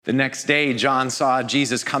The next day, John saw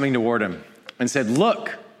Jesus coming toward him and said,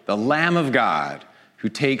 "Look, the Lamb of God who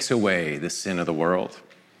takes away the sin of the world."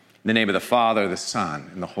 In the name of the Father, the Son,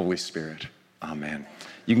 and the Holy Spirit. Amen.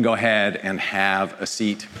 You can go ahead and have a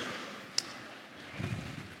seat.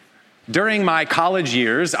 During my college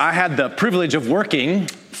years, I had the privilege of working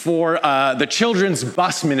for the children's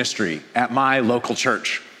bus ministry at my local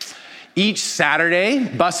church. Each Saturday,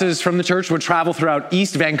 buses from the church would travel throughout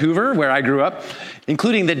East Vancouver, where I grew up,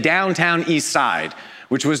 including the downtown East Side,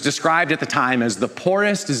 which was described at the time as the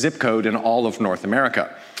poorest zip code in all of North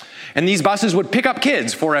America. And these buses would pick up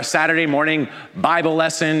kids for a Saturday morning Bible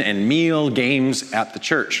lesson and meal games at the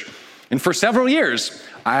church. And for several years,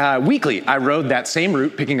 weekly, I rode that same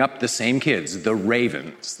route, picking up the same kids, the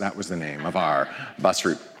Ravens. That was the name of our bus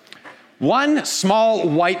route. One small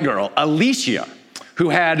white girl, Alicia, who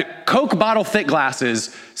had Coke bottle thick glasses,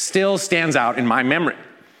 still stands out in my memory.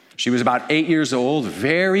 She was about 8 years old,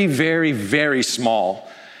 very, very, very small.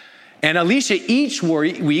 And Alicia each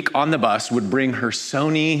week on the bus would bring her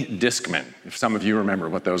Sony Discman, if some of you remember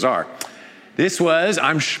what those are. This was,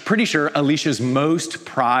 I'm pretty sure, Alicia's most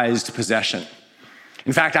prized possession.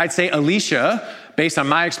 In fact, I'd say Alicia, based on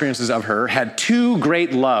my experiences of her, had two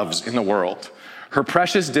great loves in the world: her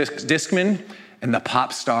precious Discman and the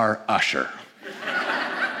pop star Usher.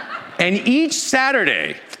 And each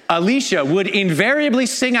Saturday, Alicia would invariably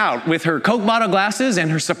sing out with her Coke bottle glasses and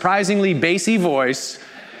her surprisingly bassy voice,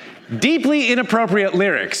 deeply inappropriate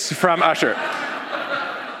lyrics from Usher.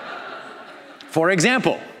 For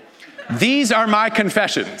example, "These are my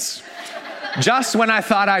confessions. Just when I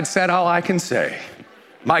thought I'd said all I can say,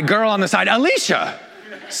 my girl on the side, Alicia,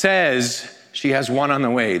 says she has one on the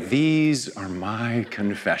way. These are my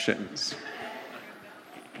confessions."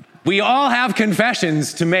 We all have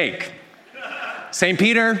confessions to make. St.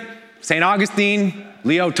 Peter, St. Augustine,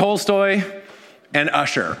 Leo Tolstoy, and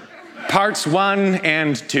Usher. Parts 1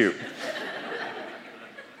 and 2.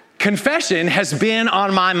 Confession has been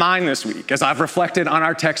on my mind this week as I've reflected on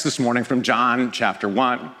our text this morning from John chapter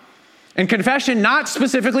 1. And confession, not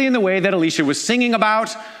specifically in the way that Alicia was singing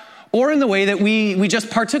about, or in the way that we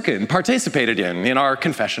just participated in our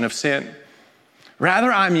confession of sin.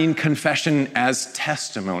 Rather, I mean confession as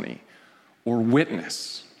testimony or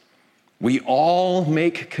witness. We all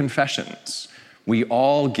make confessions. We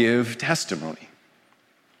all give testimony.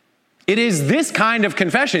 It is this kind of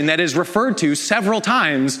confession that is referred to several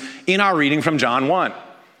times in our reading from John 1.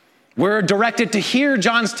 We're directed to hear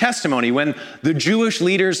John's testimony when the Jewish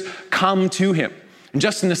leaders come to him. And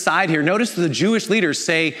just an aside here, notice that the Jewish leaders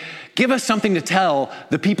say, "Give us something to tell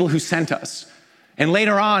the people who sent us." And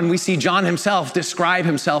later on, we see John himself describe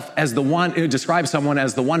someone as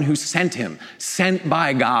the one who sent him, sent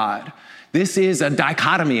by God. This is a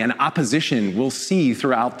dichotomy, an opposition we'll see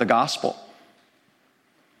throughout the gospel.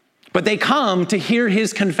 But they come to hear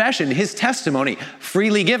his confession, his testimony,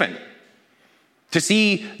 freely given. To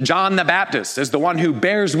see John the Baptist as the one who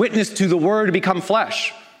bears witness to the word become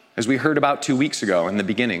flesh, as we heard about 2 weeks ago in the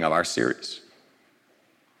beginning of our series.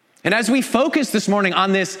 And as we focus this morning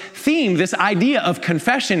on this theme, this idea of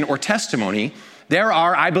confession or testimony, there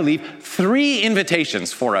are, I believe, 3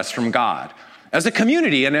 invitations for us from God as a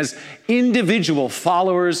community and as individual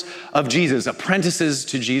followers of Jesus, apprentices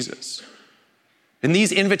to Jesus. And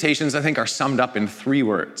these invitations, I think, are summed up in 3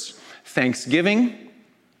 words: thanksgiving,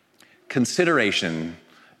 consideration,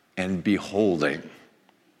 and beholding.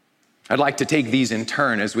 I'd like to take these in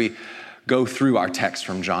turn as we go through our text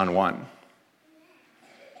from John 1.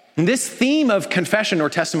 And this theme of confession or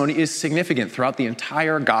testimony is significant throughout the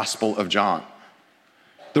entire Gospel of John.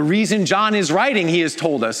 The reason John is writing, he has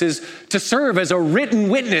told us, is to serve as a written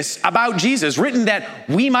witness about Jesus, written that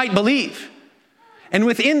we might believe. And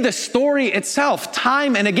within the story itself,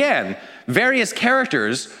 time and again, various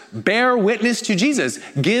characters bear witness to Jesus,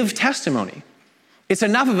 give testimony. It's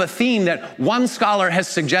enough of a theme that one scholar has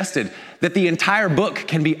suggested that the entire book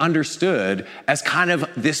can be understood as kind of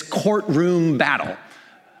this courtroom battle,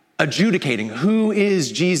 adjudicating who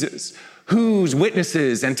is Jesus, whose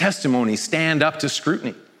witnesses and testimonies stand up to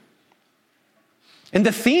scrutiny. And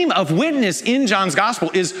the theme of witness in John's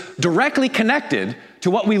gospel is directly connected to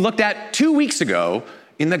what we looked at 2 weeks ago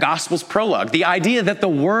in the gospel's prologue, the idea that the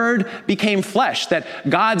word became flesh, that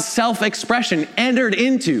God's self-expression entered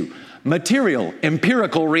into material,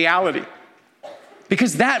 empirical reality.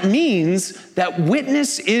 Because that means that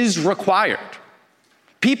witness is required.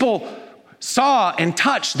 People saw and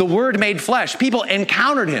touched the word made flesh. People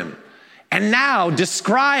encountered him and now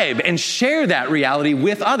describe and share that reality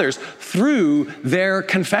with others through their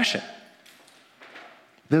confession.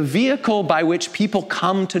 The vehicle by which people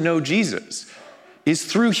come to know Jesus is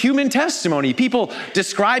through human testimony, people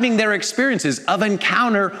describing their experiences of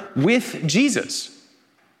encounter with Jesus.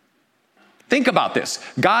 Think about this.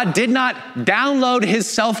 God did not download his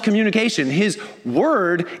self-communication, his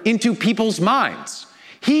word, into people's minds.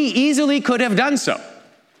 He easily could have done so.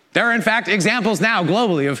 There are, in fact, examples now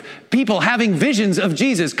globally of people having visions of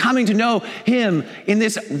Jesus, coming to know him in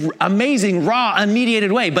this amazing, raw,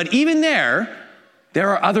 unmediated way. But even there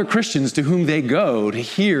are other Christians to whom they go to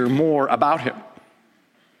hear more about him.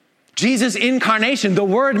 Jesus' incarnation, the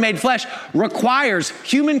Word made flesh, requires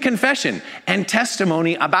human confession and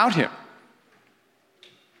testimony about him.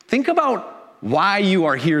 Think about why you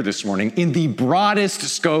are here this morning in the broadest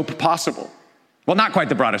scope possible. Well, not quite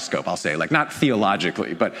the broadest scope, I'll say, like not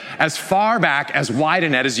theologically, but as far back, as wide a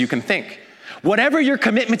net as you can think. Whatever your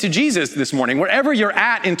commitment to Jesus this morning, wherever you're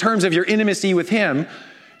at in terms of your intimacy with him,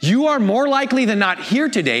 you are more likely than not here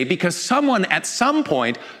today because someone at some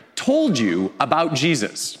point told you about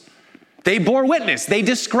Jesus. They bore witness, they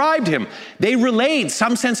described him, they relayed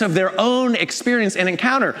some sense of their own experience and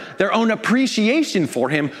encounter, their own appreciation for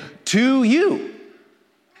him to you.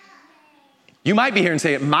 You might be here and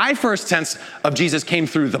say, my first sense of Jesus came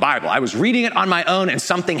through the Bible. I was reading it on my own and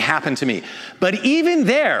something happened to me. But even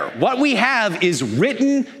there, what we have is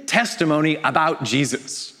written testimony about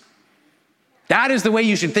Jesus. That is the way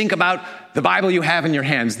you should think about the Bible you have in your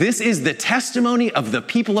hands. This is the testimony of the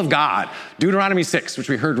people of God. Deuteronomy 6, which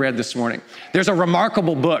we heard read this morning. There's a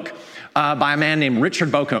remarkable book by a man named Richard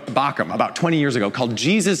Bauckham about 20 years ago called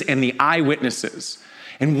Jesus and the Eyewitnesses.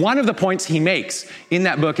 And one of the points he makes in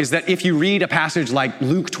that book is that if you read a passage like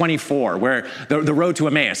Luke 24, where the road to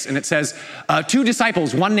Emmaus, and it says, two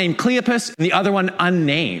disciples, one named Cleopas and the other one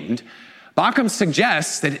unnamed, Bauckham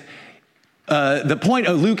suggests that the point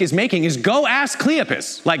Luke is making is go ask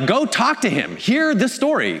Cleopas, like go talk to him, hear the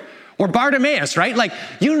story. Or Bartimaeus, right? Like,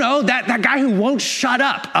 you know, that guy who won't shut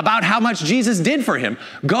up about how much Jesus did for him.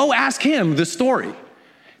 Go ask him the story.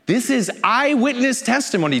 This is eyewitness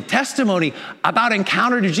testimony about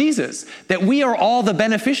encounter to Jesus that we are all the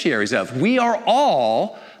beneficiaries of. We are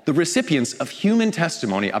all the recipients of human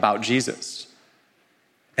testimony about Jesus.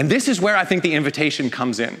 And this is where I think the invitation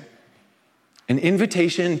comes in. An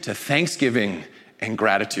invitation to thanksgiving and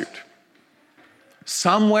gratitude.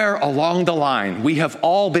 Somewhere along the line, we have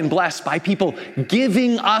all been blessed by people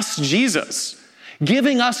giving us Jesus,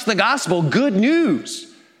 giving us the gospel, good news.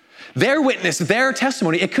 Their witness, their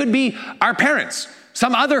testimony. It could be our parents,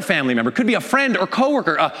 some other family member, could be a friend or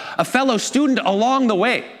coworker, a fellow student along the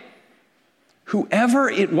way. Whoever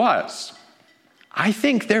it was, I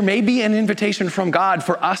think there may be an invitation from God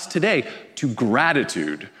for us today to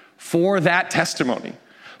gratitude for that testimony,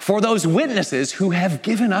 for those witnesses who have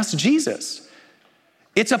given us Jesus.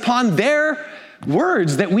 It's upon their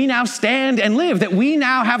words that we now stand and live, that we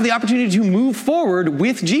now have the opportunity to move forward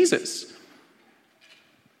with Jesus.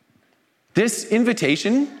 This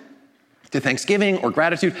invitation to thanksgiving or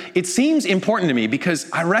gratitude, it seems important to me because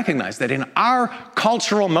I recognize that in our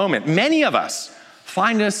cultural moment, many of us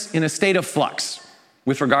find us in a state of flux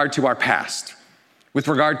with regard to our past, with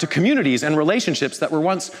regard to communities and relationships that were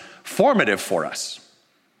once formative for us.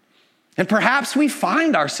 And perhaps we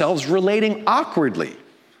find ourselves relating awkwardly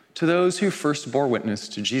to those who first bore witness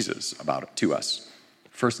to Jesus to us,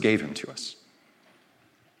 first gave him to us.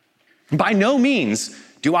 By no means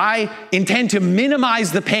do I intend to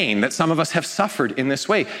minimize the pain that some of us have suffered in this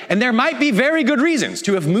way. And there might be very good reasons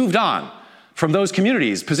to have moved on from those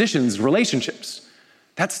communities, positions, relationships.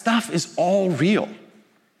 That stuff is all real.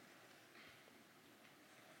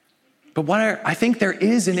 But what I think there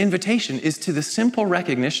is an invitation is to the simple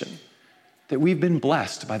recognition that we've been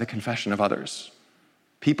blessed by the confession of others,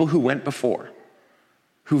 people who went before,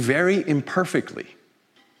 who very imperfectly,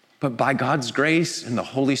 but by God's grace and the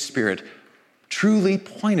Holy Spirit, truly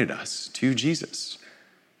pointed us to Jesus.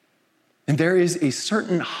 And there is a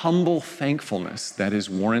certain humble thankfulness that is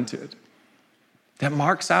warranted, that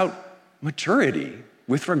marks out maturity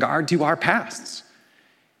with regard to our pasts,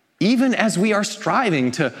 even as we are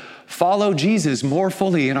striving to follow Jesus more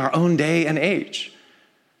fully in our own day and age.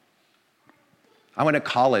 I went to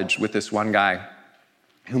college with this one guy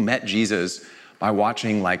who met Jesus by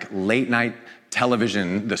watching like late night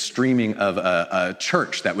television, the streaming of a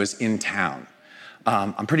church that was in town.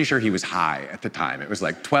 I'm pretty sure he was high at the time. It was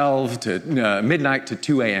like 12 to midnight to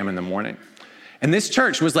 2 a.m. in the morning. And this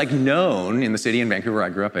church was like known in the city in Vancouver I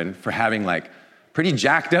grew up in for having like pretty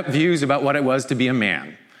jacked up views about what it was to be a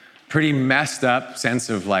man. Pretty messed up sense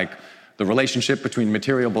of like the relationship between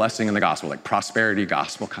material blessing and the gospel, like prosperity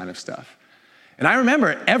gospel kind of stuff. And I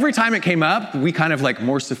remember every time it came up, we kind of like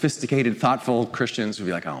more sophisticated, thoughtful Christians would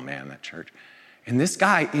be like, oh man, that church. And this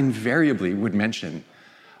guy invariably would mention,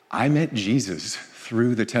 I met Jesus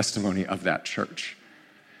through the testimony of that church.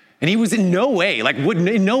 And he was in no way, would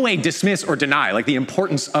in no way dismiss or deny, the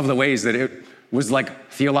importance of the ways that it was,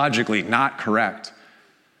 theologically not correct.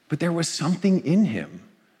 But there was something in him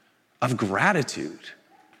of gratitude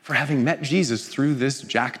for having met Jesus through this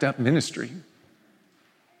jacked up ministry.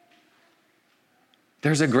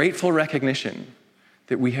 There's a grateful recognition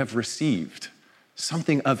that we have received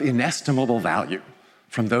something of inestimable value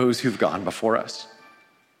from those who've gone before us.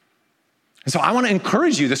 And so I want to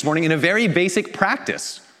encourage you this morning in a very basic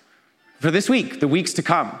practice for this week, the weeks to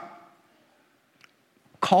come.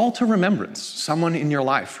 Call to remembrance someone in your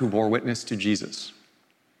life who bore witness to Jesus,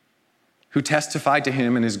 who testified to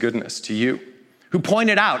him and his goodness to you, who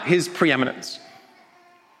pointed out his preeminence.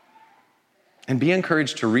 And be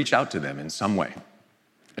encouraged to reach out to them in some way.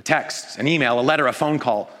 A text, an email, a letter, a phone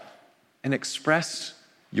call, and express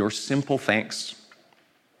your simple thanks.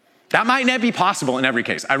 That might not be possible in every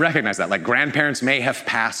case. I recognize that. Grandparents may have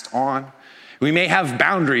passed on. We may have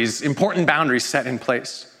boundaries, important boundaries set in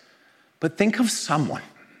place. But think of someone,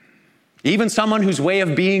 even someone whose way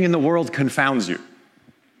of being in the world confounds you,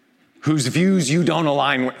 whose views you don't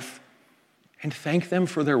align with, and thank them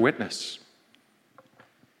for their witness.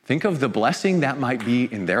 Think of the blessing that might be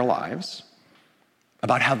in their lives,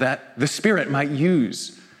 about how that the Spirit might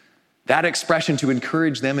use that expression to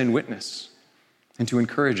encourage them in witness and to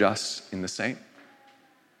encourage us in the same.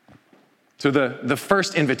 So the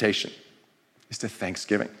first invitation is to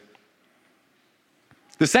thanksgiving.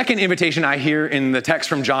 The second invitation I hear in the text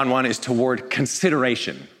from John 1 is toward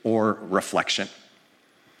consideration or reflection.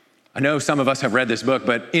 I know some of us have read this book,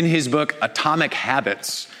 but in his book, Atomic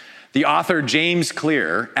Habits, the author James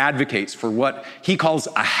Clear advocates for what he calls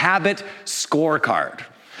a habit scorecard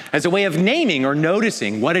as a way of naming or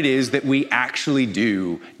noticing what it is that we actually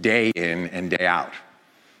do day in and day out.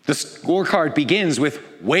 The scorecard begins with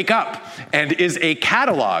wake up and is a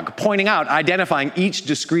catalog pointing out, identifying each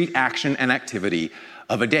discrete action and activity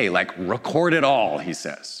of a day, record it all, he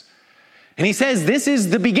says. And he says this is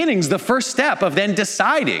the beginnings, the first step of then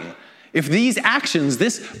deciding if these actions,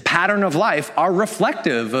 this pattern of life, are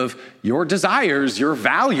reflective of your desires, your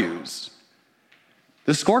values.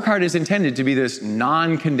 The scorecard is intended to be this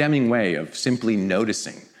non-condemning way of simply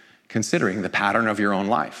noticing, considering the pattern of your own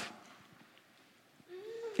life.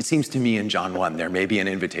 It seems to me in John 1, there may be an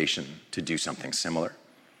invitation to do something similar.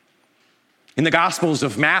 In the Gospels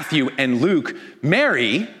of Matthew and Luke,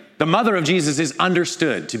 Mary, the mother of Jesus, is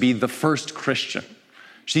understood to be the first Christian.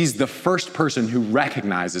 She's the first person who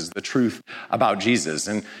recognizes the truth about Jesus.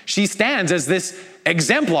 And she stands as this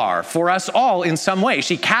exemplar for us all in some way.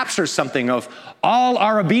 She captures something of all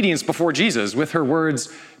our obedience before Jesus with her words,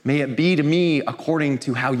 "May it be to me according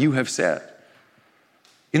to how you have said."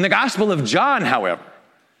 In the Gospel of John, however,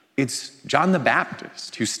 it's John the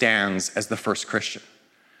Baptist who stands as the first Christian,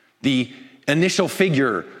 the initial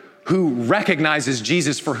figure who recognizes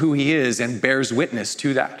Jesus for who he is and bears witness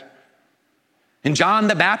to that. And John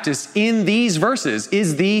the Baptist in these verses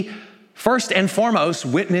is the first and foremost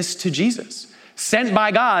witness to Jesus, sent by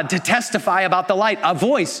God to testify about the light, a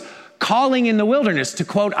voice calling in the wilderness, to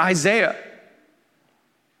quote Isaiah.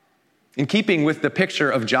 In keeping with the picture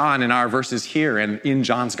of John in our verses here and in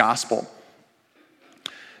John's gospel,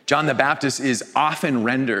 John the Baptist is often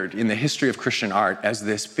rendered in the history of Christian art as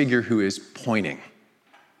this figure who is pointing,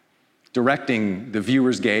 directing the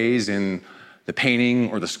viewer's gaze in the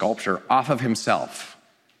painting or the sculpture off of himself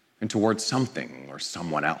and towards something or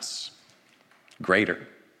someone else, greater,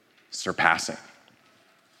 surpassing,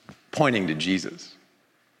 pointing to Jesus.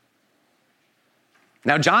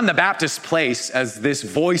 Now, John the Baptist's place as this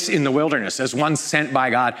voice in the wilderness, as one sent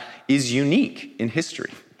by God, is unique in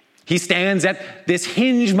history. He stands at this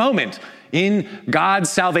hinge moment in God's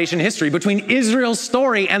salvation history between Israel's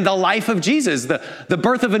story and the life of Jesus, the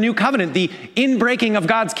birth of a new covenant, the inbreaking of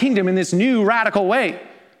God's kingdom in this new radical way.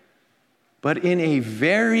 But in a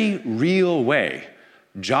very real way,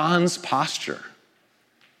 John's posture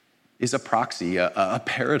is a proxy, a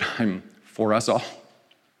paradigm for us all.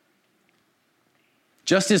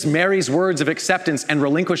 Just as Mary's words of acceptance and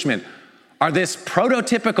relinquishment are this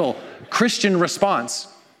prototypical Christian response,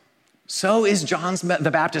 so is John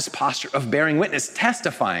the Baptist's posture of bearing witness,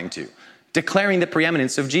 testifying to, declaring the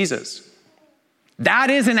preeminence of Jesus. That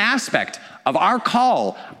is an aspect of our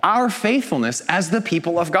call, our faithfulness as the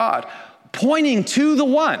people of God, pointing to the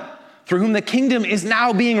one through whom the kingdom is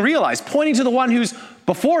now being realized, pointing to the one who's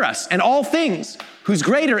before us and all things, who's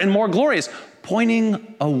greater and more glorious,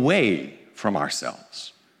 pointing away from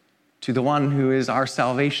ourselves to the one who is our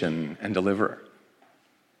salvation and deliverer.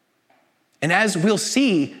 And as we'll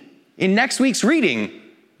see In next week's reading,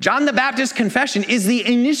 John the Baptist's confession is the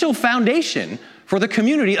initial foundation for the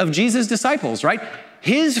community of Jesus' disciples, right?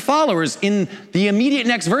 His followers in the immediate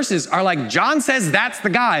next verses are like, John says that's the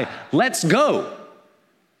guy, let's go.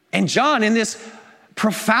 And John, in this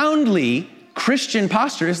profoundly Christian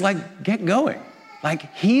posture, is like, get going.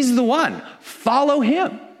 Like, he's the one, follow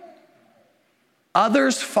him.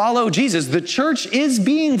 Others follow Jesus. The church is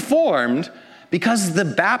being formed because the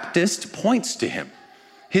Baptist points to him.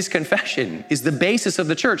 His confession is the basis of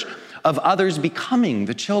the church, of others becoming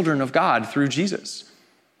the children of God through Jesus.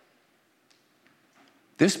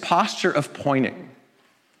 This posture of pointing,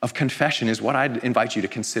 of confession, is what I'd invite you to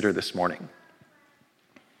consider this morning.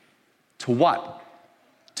 To what?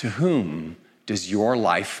 To whom does your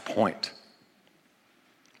life point?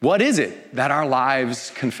 What is it that our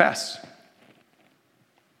lives confess?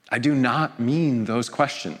 I do not mean those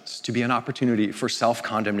questions to be an opportunity for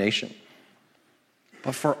self-condemnation,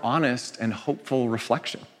 but for honest and hopeful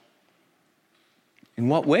reflection. In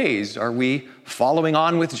what ways are we following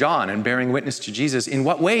on with John and bearing witness to Jesus? In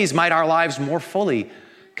what ways might our lives more fully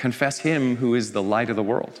confess him who is the light of the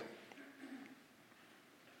world?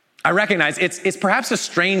 I recognize it's perhaps a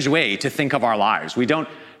strange way to think of our lives. We don't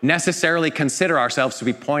necessarily consider ourselves to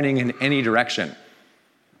be pointing in any direction,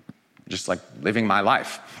 just like living my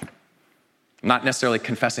life, not necessarily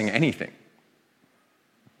confessing anything.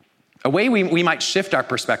 A way we might shift our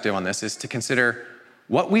perspective on this is to consider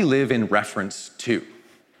what we live in reference to.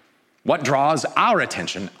 What draws our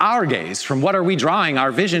attention, our gaze? From what are we drawing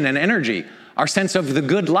our vision and energy, our sense of the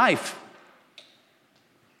good life?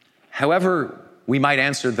 However we might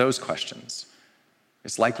answer those questions,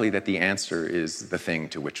 it's likely that the answer is the thing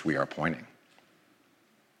to which we are pointing.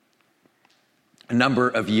 A number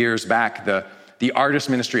of years back, the artist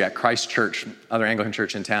ministry at Christ Church, other Anglican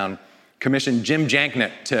church in town, commissioned Jim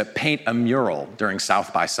Janknett to paint a mural during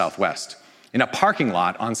South by Southwest in a parking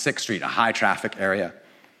lot on 6th Street, a high traffic area.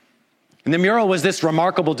 And the mural was this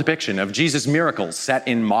remarkable depiction of Jesus' miracles set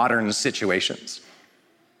in modern situations.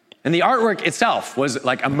 And the artwork itself was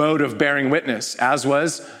like a mode of bearing witness, as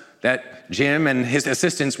was that Jim and his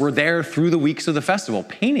assistants were there through the weeks of the festival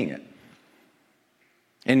painting it.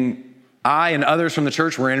 And I and others from the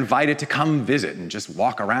church were invited to come visit and just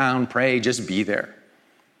walk around, pray, just be there.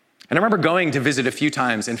 And I remember going to visit a few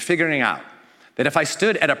times and figuring out that if I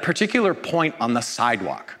stood at a particular point on the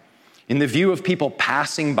sidewalk in the view of people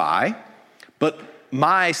passing by, but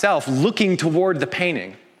myself looking toward the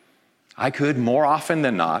painting, I could more often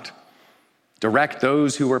than not direct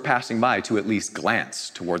those who were passing by to at least glance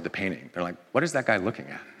toward the painting. They're like, what is that guy looking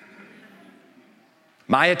at?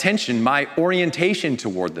 My attention, my orientation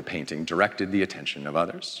toward the painting directed the attention of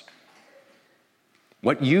others.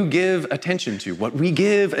 What you give attention to, what we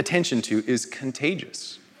give attention to is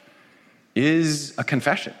contagious, is a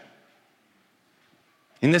confession.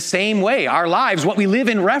 In the same way, our lives, what we live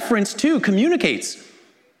in reference to, communicates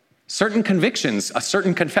certain convictions, a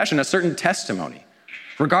certain confession, a certain testimony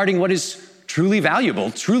regarding what is truly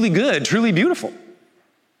valuable, truly good, truly beautiful.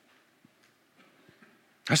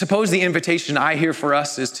 I suppose the invitation I hear for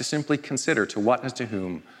us is to simply consider to what and to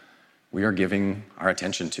whom we are giving our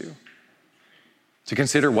attention to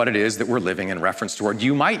consider what it is that we're living in reference toward.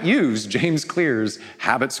 You might use James Clear's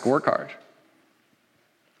habit scorecard,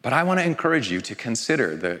 but I want to encourage you to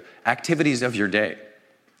consider the activities of your day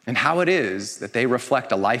and how it is that they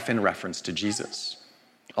reflect a life in reference to Jesus,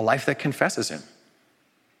 a life that confesses him,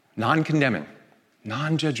 non-condemning,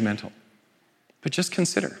 non-judgmental, but just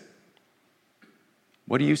consider.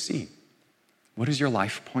 What do you see? What does your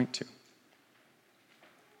life point to?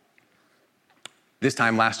 This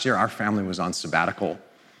time last year, our family was on sabbatical,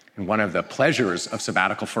 and one of the pleasures of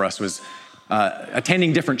sabbatical for us was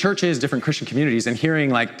attending different churches, different Christian communities, and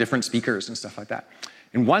hearing like different speakers and stuff like that.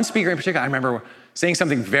 And one speaker in particular, I remember saying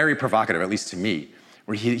something very provocative, at least to me,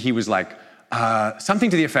 where he was like,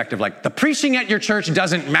 something to the effect of like, the preaching at your church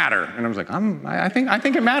doesn't matter. And I was like, I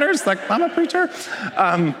think it matters. Like, I'm a preacher.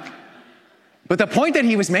 But the point that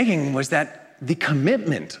he was making was that the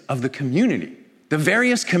commitment of the community, the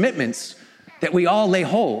various commitments that we all lay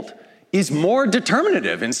hold, is more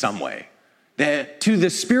determinative in some way to the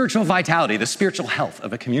spiritual vitality, the spiritual health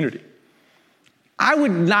of a community. I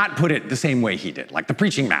would not put it the same way he did. Like, the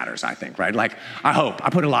preaching matters, I think, right? Like, I hope.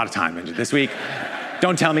 I put a lot of time into this week.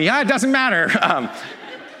 Don't tell me, it doesn't matter.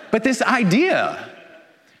 But this idea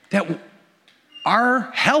that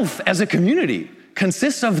our health as a community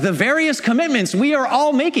consists of the various commitments we are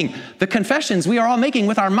all making, the confessions we are all making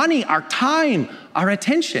with our money, our time, our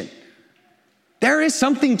attention. There is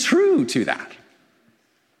something true to that.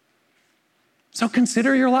 So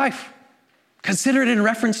consider your life. Consider it in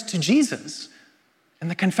reference to Jesus. and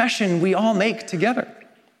the confession we all make together.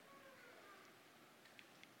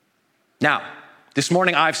 Now, this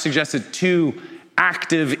morning I've suggested 2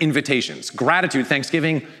 active invitations: gratitude,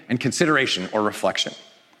 thanksgiving, and consideration or reflection.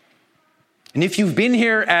 And if you've been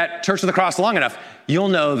here at Church of the Cross long enough, you'll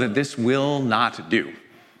know that this will not do.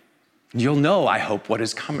 You'll know, I hope, what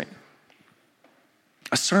is coming.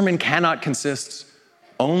 A sermon cannot consist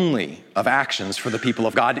only of actions for the people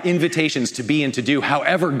of God, invitations to be and to do,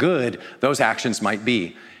 however good those actions might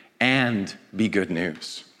be, and be good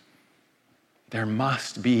news. There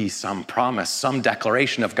must be some promise, some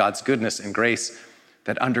declaration of God's goodness and grace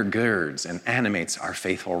that undergirds and animates our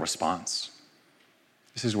faithful response.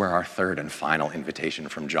 This is where our third and final invitation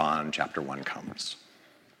from John chapter 1 comes.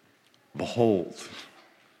 Behold,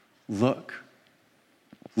 look,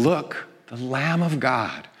 the Lamb of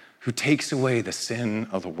God who takes away the sin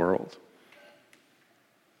of the world.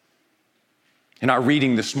 In our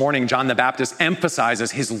reading this morning, John the Baptist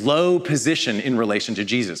emphasizes his low position in relation to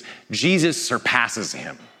Jesus. Jesus surpasses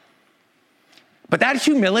him. But that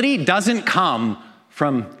humility doesn't come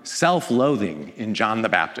from self-loathing in John the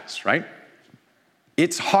Baptist, right?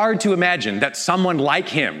 It's hard to imagine that someone like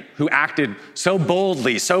him, who acted so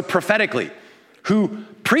boldly, so prophetically, who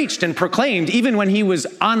preached and proclaimed even when he was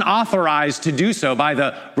unauthorized to do so by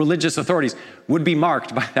the religious authorities, would be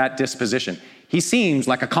marked by that disposition. He seems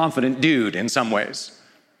like a confident dude in some ways.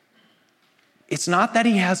 It's not that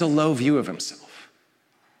he has a low view of himself,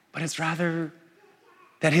 but it's rather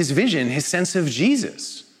that his vision, his sense of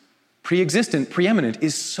Jesus, pre-existent, preeminent,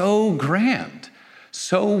 is so grand,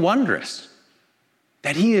 so wondrous,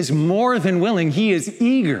 that he is more than willing, he is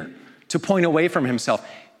eager to point away from himself.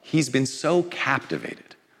 He's been so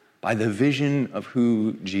captivated by the vision of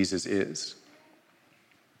who Jesus is.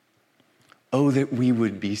 Oh, that we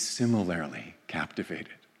would be similarly captivated.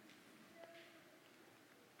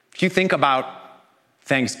 If you think about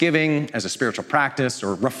Thanksgiving as a spiritual practice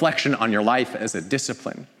or reflection on your life as a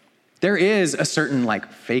discipline, there is a certain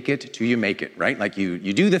fake it till you make it, right? Like you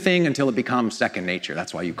do the thing until it becomes second nature.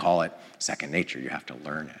 That's why you call it second nature. You have to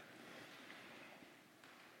learn it.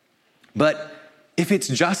 But if it's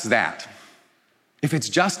just that, if it's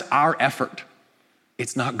just our effort,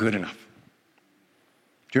 it's not good enough.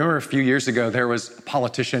 Do you remember a few years ago, there was a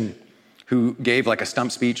politician who gave a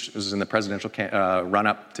stump speech. This was in the presidential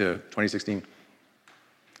run-up to 2016.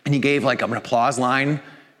 And he gave an applause line,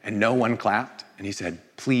 and no one clapped. And he said,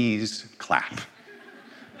 "Please clap."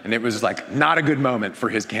 And it was not a good moment for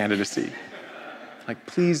his candidacy.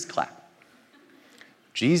 Please clap.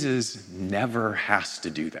 Jesus never has to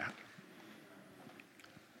do that.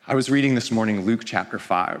 I was reading this morning Luke chapter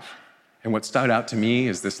 5, and what stood out to me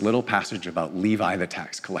is this little passage about Levi the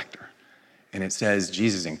tax collector. And it says,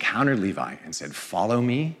 Jesus encountered Levi and said, "Follow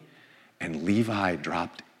me," and Levi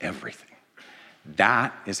dropped everything.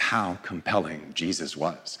 That is how compelling Jesus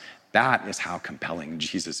was. That is how compelling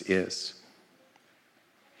Jesus is.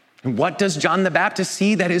 And what does John the Baptist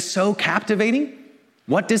see that is so captivating?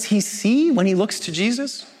 What does he see when he looks to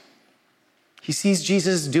Jesus? He sees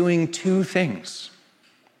Jesus doing 2 things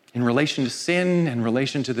in relation to sin and in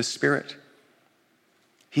relation to the Spirit.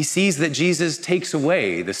 He sees that Jesus takes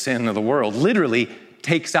away the sin of the world, literally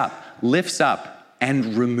takes up, lifts up,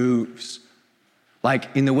 and removes.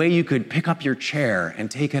 In the way you could pick up your chair and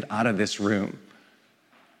take it out of this room.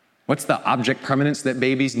 What's the object permanence that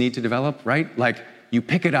babies need to develop, right? You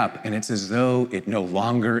pick it up and it's as though it no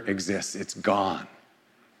longer exists. It's gone.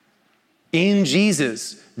 In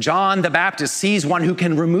Jesus, John the Baptist sees one who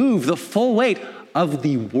can remove the full weight of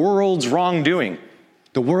the world's wrongdoing,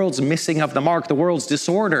 the world's missing of the mark, the world's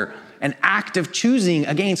disorder, an act of choosing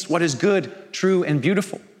against what is good, true, and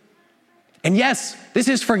beautiful. And yes, this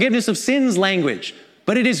is forgiveness of sins language,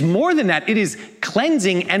 but it is more than that. It is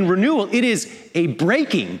cleansing and renewal. It is a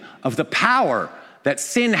breaking of the power that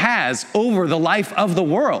sin has over the life of the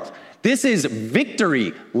world. This is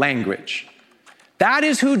victory language. That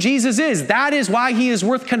is who Jesus is. That is why he is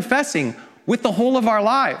worth confessing with the whole of our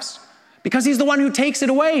lives. Because he's the one who takes it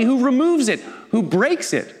away, who removes it, who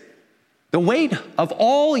breaks it. The weight of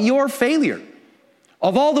all your failure,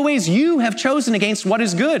 of all the ways you have chosen against what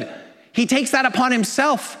is good. He takes that upon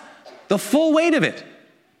himself, the full weight of it.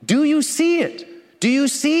 Do you see it? Do you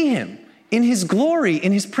see him in his glory,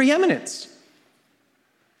 in his preeminence?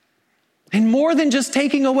 And more than just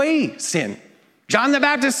taking away sin, John the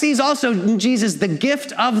Baptist sees also in Jesus the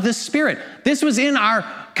gift of the Spirit. This was in our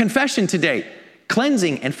confession today.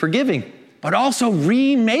 Cleansing and forgiving, but also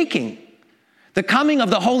remaking. The coming of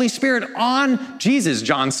the Holy Spirit on Jesus,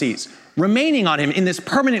 John sees, remaining on him in this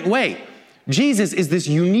permanent way. Jesus is this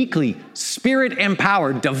uniquely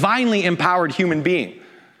Spirit-empowered, divinely empowered human being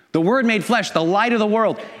The Word made flesh, the light of the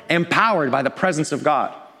world, empowered by the presence of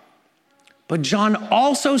God. But John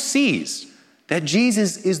also sees that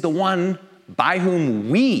Jesus is the one by whom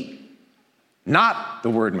we, not the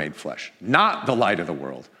Word made flesh, not the light of the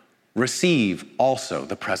world, receive also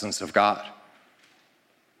the presence of God.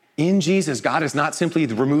 In Jesus, God is not simply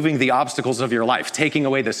removing the obstacles of your life, taking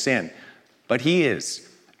away the sin, but he is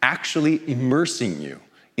actually immersing you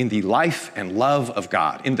in the life and love of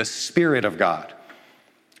God, in the Spirit of God.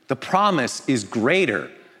 The promise is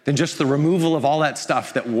greater than just the removal of all that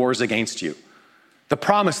stuff that wars against you. The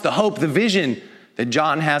promise, the hope, the vision that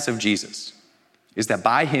John has of Jesus is that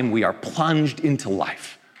by him we are plunged into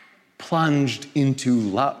life, plunged into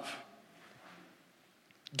love.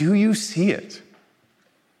 Do you see it?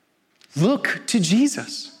 Look to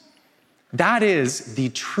Jesus. That is the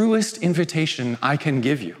truest invitation I can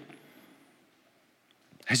give you.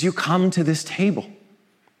 As you come to this table,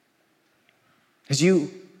 as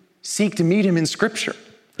you seek to meet him in Scripture,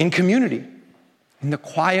 in community, in the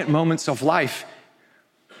quiet moments of life,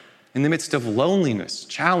 in the midst of loneliness,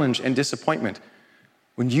 challenge, and disappointment,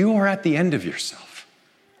 when you are at the end of yourself,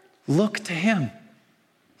 look to him.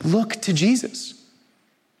 Look to Jesus,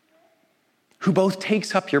 who both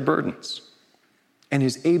takes up your burdens and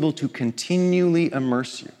is able to continually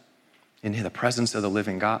immerse you in the presence of the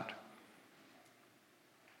living God.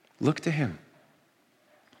 Look to him,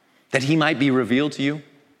 that he might be revealed to you,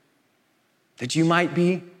 that you might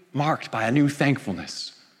be marked by a new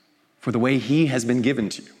thankfulness for the way he has been given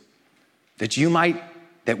to you,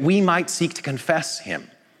 that we might seek to confess him,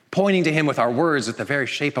 pointing to him with our words at the very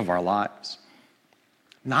shape of our lives.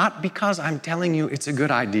 Not because I'm telling you it's a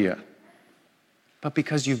good idea, but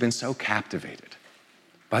because you've been so captivated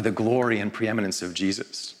by the glory and preeminence of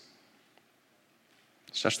Jesus,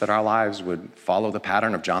 such that our lives would follow the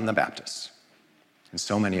pattern of John the Baptist and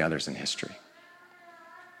so many others in history.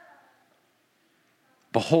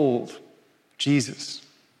 Behold, Jesus,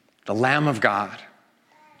 the Lamb of God,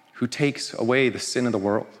 who takes away the sin of the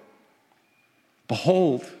world.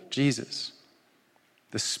 Behold, Jesus,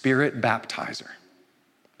 the Spirit baptizer,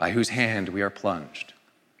 by whose hand we are plunged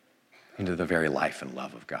into the very life and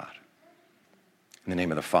love of God. In the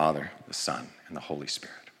name of the Father, the Son, and the Holy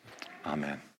Spirit. Amen.